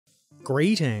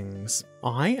Greetings,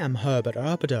 I am Herbert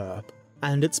Erpaderp,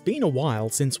 and it's been a while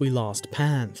since we last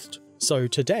panthed, so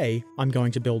today I'm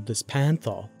going to build this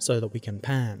panther so that we can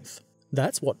panth.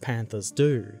 That's what panthers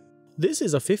do. This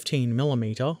is a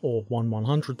 15mm or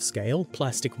 1/100th scale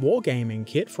plastic wargaming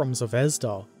kit from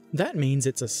Zvezda. That means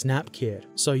it's a snap kit,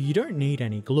 so you don't need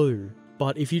any glue.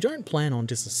 But if you don't plan on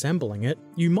disassembling it,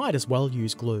 you might as well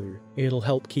use glue. It'll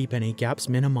help keep any gaps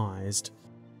minimized.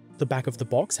 The back of the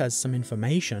box has some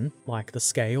information, like the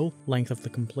scale, length of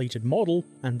the completed model,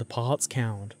 and the parts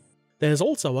count. There's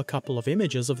also a couple of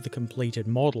images of the completed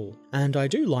model, and I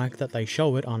do like that they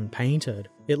show it unpainted.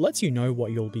 It lets you know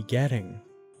what you'll be getting.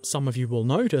 Some of you will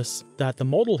notice that the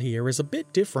model here is a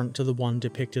bit different to the one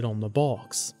depicted on the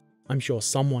box. I'm sure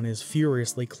someone is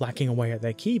furiously clacking away at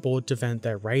their keyboard to vent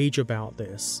their rage about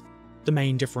this. The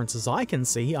main differences I can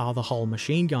see are the hull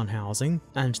machine gun housing,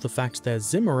 and the fact there's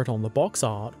Zimmerit on the box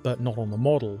art but not on the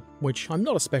model, which I'm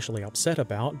not especially upset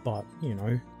about, but you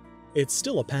know. It's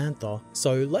still a Panther,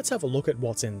 so let's have a look at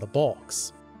what's in the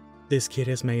box. This kit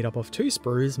is made up of 2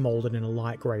 sprues moulded in a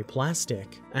light grey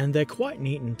plastic, and they're quite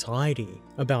neat and tidy,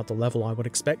 about the level I would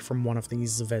expect from one of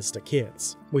these Zvezda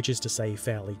kits, which is to say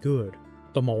fairly good.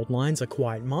 The mould lines are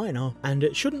quite minor, and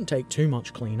it shouldn't take too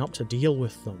much cleanup to deal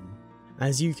with them.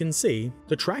 As you can see,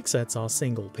 the track sets are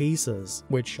single pieces,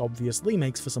 which obviously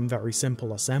makes for some very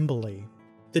simple assembly.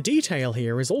 The detail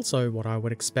here is also what I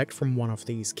would expect from one of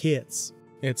these kits.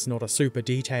 It's not a super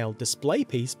detailed display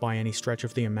piece by any stretch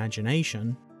of the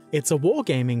imagination. It's a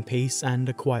wargaming piece, and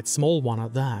a quite small one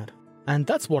at that. And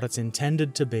that's what it's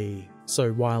intended to be.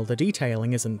 So while the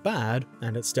detailing isn't bad,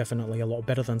 and it's definitely a lot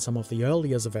better than some of the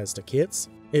earlier Zvezda kits,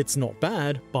 it's not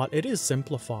bad, but it is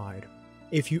simplified.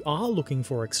 If you are looking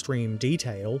for extreme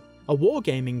detail, a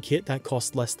wargaming kit that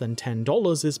costs less than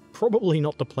 $10 is probably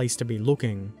not the place to be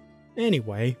looking.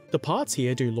 Anyway, the parts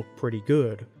here do look pretty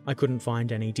good. I couldn't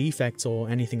find any defects or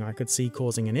anything I could see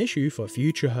causing an issue for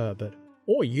future Herbert.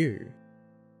 Or you.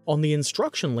 On the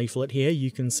instruction leaflet here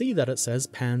you can see that it says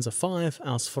Panzer V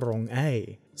Ausführung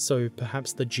A, so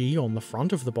perhaps the G on the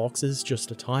front of the box is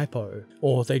just a typo,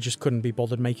 or they just couldn't be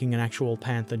bothered making an actual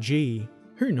Panther G.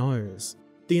 Who knows?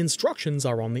 The instructions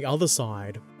are on the other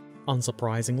side.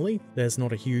 Unsurprisingly, there's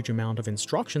not a huge amount of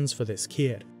instructions for this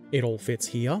kit. It all fits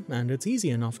here, and it's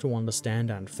easy enough to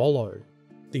understand and follow.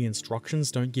 The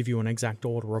instructions don't give you an exact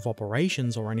order of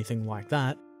operations or anything like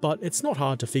that, but it's not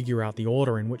hard to figure out the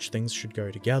order in which things should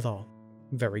go together.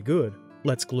 Very good.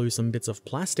 Let's glue some bits of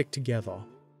plastic together.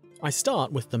 I start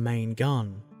with the main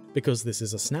gun. Because this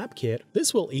is a snap kit,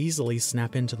 this will easily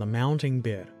snap into the mounting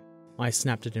bit. I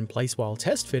snapped it in place while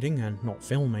test fitting and not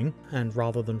filming, and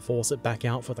rather than force it back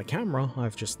out for the camera,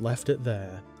 I've just left it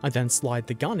there. I then slide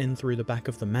the gun in through the back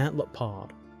of the mantlet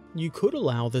part. You could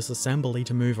allow this assembly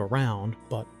to move around,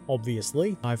 but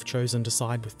obviously I've chosen to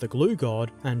side with the glue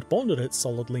god and bonded it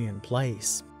solidly in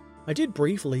place. I did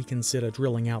briefly consider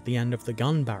drilling out the end of the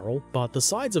gun barrel, but the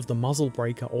sides of the muzzle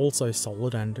brake are also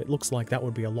solid and it looks like that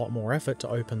would be a lot more effort to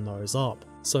open those up,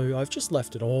 so I've just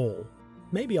left it all.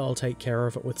 Maybe I'll take care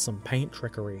of it with some paint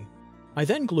trickery. I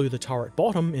then glue the turret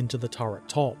bottom into the turret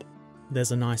top.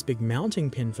 There's a nice big mounting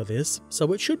pin for this,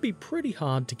 so it should be pretty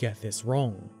hard to get this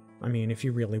wrong. I mean, if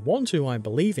you really want to, I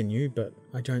believe in you, but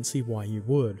I don't see why you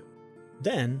would.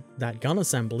 Then, that gun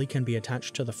assembly can be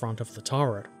attached to the front of the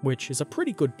turret, which is a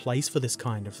pretty good place for this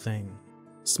kind of thing.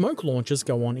 Smoke launchers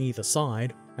go on either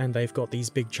side, and they've got these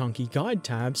big chunky guide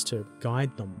tabs to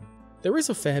guide them. There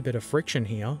is a fair bit of friction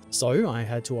here, so I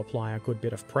had to apply a good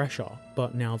bit of pressure,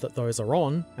 but now that those are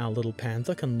on, our little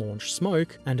Panther can launch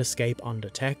smoke and escape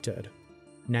undetected.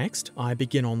 Next, I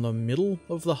begin on the middle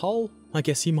of the hull, I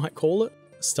guess you might call it,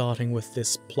 starting with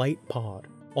this plate part.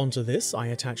 Onto this, I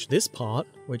attach this part,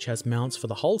 which has mounts for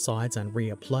the hull sides and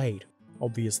rear plate.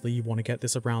 Obviously you want to get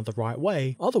this around the right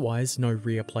way, otherwise no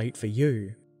rear plate for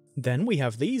you. Then we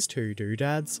have these 2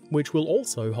 doodads, which will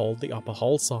also hold the upper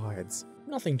hull sides.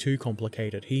 Nothing too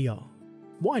complicated here.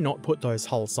 Why not put those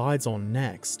hull sides on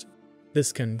next?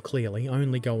 This can clearly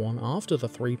only go on after the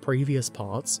 3 previous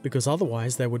parts, because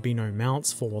otherwise there would be no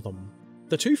mounts for them.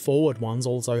 The 2 forward ones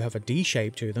also have a D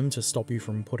shape to them to stop you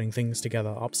from putting things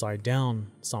together upside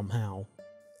down, somehow.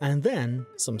 And then,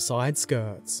 some side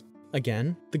skirts.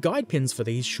 Again, the guide pins for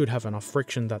these should have enough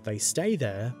friction that they stay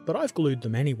there, but I've glued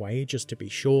them anyway just to be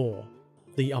sure.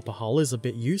 The upper hull is a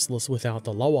bit useless without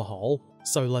the lower hull,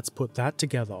 so let's put that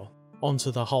together. Onto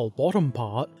the hull bottom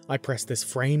part, I press this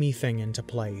framey thing into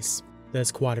place.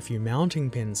 There's quite a few mounting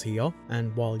pins here,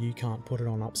 and while you can't put it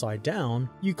on upside down,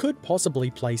 you could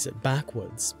possibly place it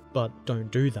backwards, but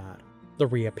don't do that. The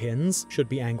rear pins should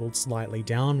be angled slightly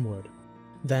downward.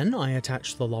 Then I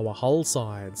attached the lower hull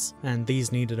sides, and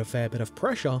these needed a fair bit of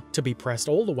pressure to be pressed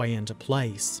all the way into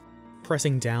place.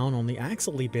 Pressing down on the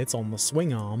axle-y bits on the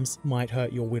swing arms might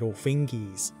hurt your whittle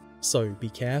fingies, so be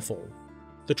careful.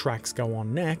 The tracks go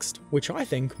on next, which I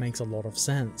think makes a lot of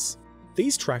sense.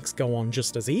 These tracks go on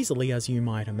just as easily as you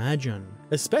might imagine,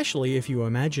 especially if you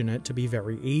imagine it to be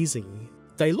very easy.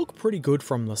 They look pretty good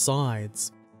from the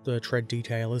sides. The tread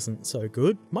detail isn't so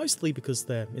good, mostly because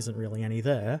there isn't really any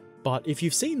there, but if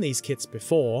you've seen these kits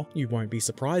before, you won't be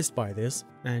surprised by this,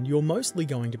 and you're mostly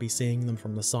going to be seeing them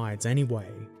from the sides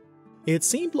anyway. It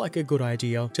seemed like a good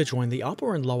idea to join the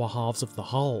upper and lower halves of the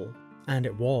hull, and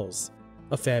it was.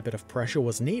 A fair bit of pressure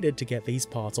was needed to get these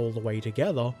parts all the way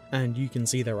together, and you can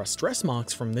see there are stress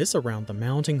marks from this around the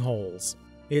mounting holes.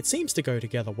 It seems to go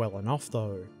together well enough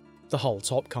though. The hull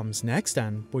top comes next,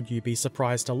 and would you be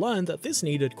surprised to learn that this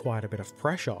needed quite a bit of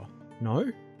pressure? No?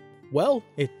 Well,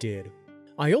 it did.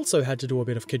 I also had to do a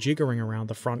bit of kajiggering around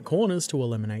the front corners to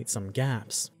eliminate some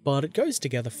gaps, but it goes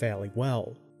together fairly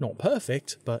well. Not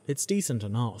perfect, but it's decent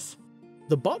enough.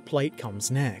 The butt plate comes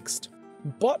next.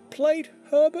 Butt plate,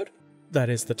 Herbert? That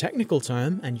is the technical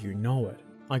term, and you know it.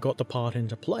 I got the part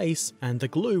into place, and the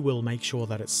glue will make sure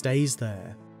that it stays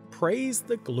there. Praise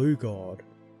the glue god.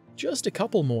 Just a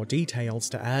couple more details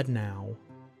to add now.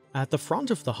 At the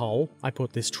front of the hull, I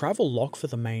put this travel lock for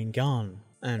the main gun,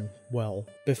 and well,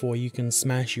 before you can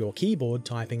smash your keyboard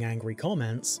typing angry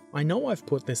comments, I know I've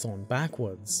put this on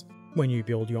backwards. When you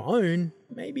build your own,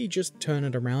 maybe just turn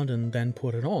it around and then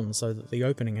put it on so that the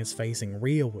opening is facing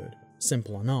rearward.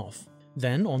 Simple enough.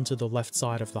 Then onto the left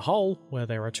side of the hull, where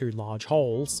there are two large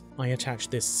holes, I attach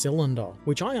this cylinder,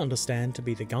 which I understand to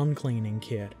be the gun cleaning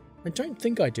kit. I don't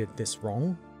think I did this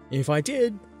wrong. If I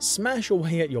did, smash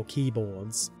away at your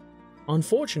keyboards.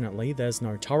 Unfortunately, there's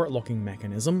no turret locking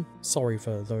mechanism, sorry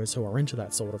for those who are into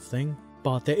that sort of thing,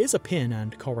 but there is a pin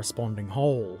and corresponding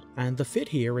hole, and the fit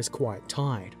here is quite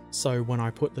tight, so when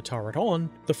I put the turret on,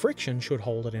 the friction should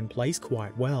hold it in place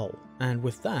quite well, and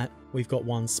with that, we've got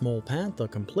one small panther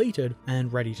completed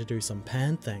and ready to do some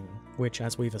panthing, which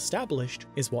as we've established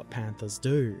is what panthers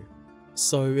do.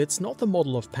 So it's not the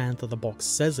model of panther the box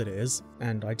says it is,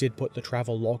 and I did put the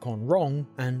travel lock on wrong,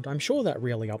 and I'm sure that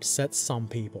really upsets some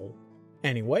people.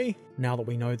 Anyway, now that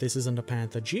we know this isn't a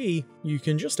Panther G, you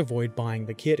can just avoid buying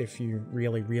the kit if you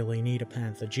really need a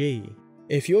Panther G.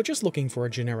 If you're just looking for a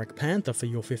generic Panther for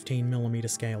your 15mm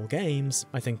scale games,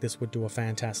 I think this would do a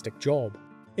fantastic job.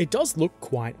 It does look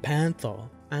quite Panther,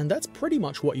 and that's pretty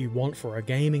much what you want for a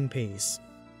gaming piece.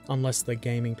 Unless the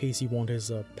gaming piece you want is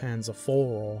a Panzer IV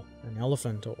or an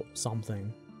elephant or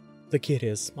something. The kit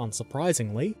is,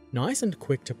 unsurprisingly, nice and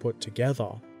quick to put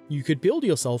together. You could build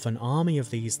yourself an army of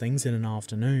these things in an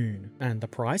afternoon, and the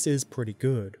price is pretty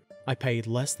good. I paid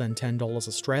less than $10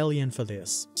 Australian for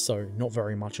this, so not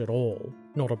very much at all.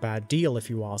 Not a bad deal if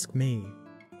you ask me.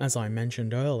 As I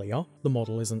mentioned earlier, the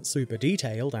model isn't super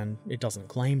detailed and it doesn't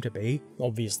claim to be.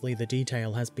 Obviously the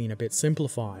detail has been a bit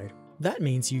simplified. That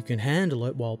means you can handle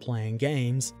it while playing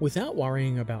games without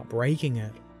worrying about breaking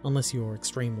it, unless you're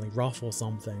extremely rough or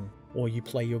something, or you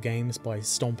play your games by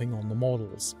stomping on the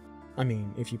models. I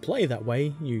mean, if you play that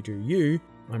way, you do you.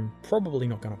 I'm probably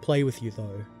not going to play with you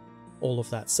though. All of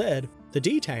that said, the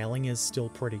detailing is still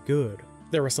pretty good.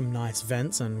 There are some nice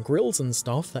vents and grills and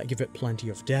stuff that give it plenty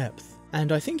of depth,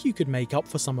 and I think you could make up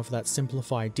for some of that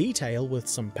simplified detail with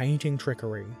some painting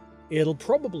trickery. It'll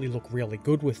probably look really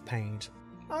good with paint.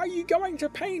 Are you going to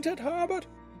paint it, Herbert?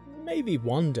 Maybe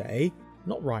one day.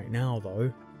 Not right now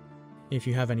though. If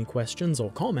you have any questions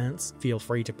or comments, feel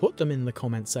free to put them in the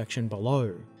comment section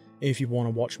below. If you want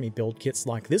to watch me build kits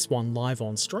like this one live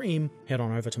on stream, head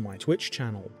on over to my Twitch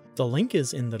channel. The link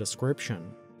is in the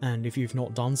description. And if you've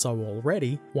not done so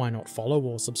already, why not follow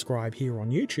or subscribe here on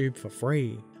YouTube for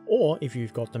free? Or if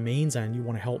you've got the means and you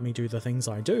want to help me do the things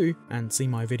I do, and see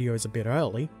my videos a bit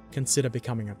early, consider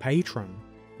becoming a patron.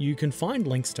 You can find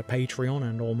links to Patreon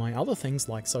and all my other things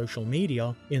like social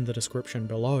media in the description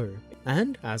below.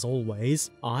 And, as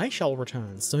always, I shall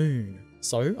return soon.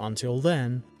 So, until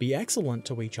then, be excellent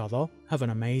to each other, have an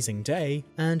amazing day,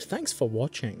 and thanks for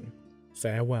watching.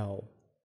 Farewell.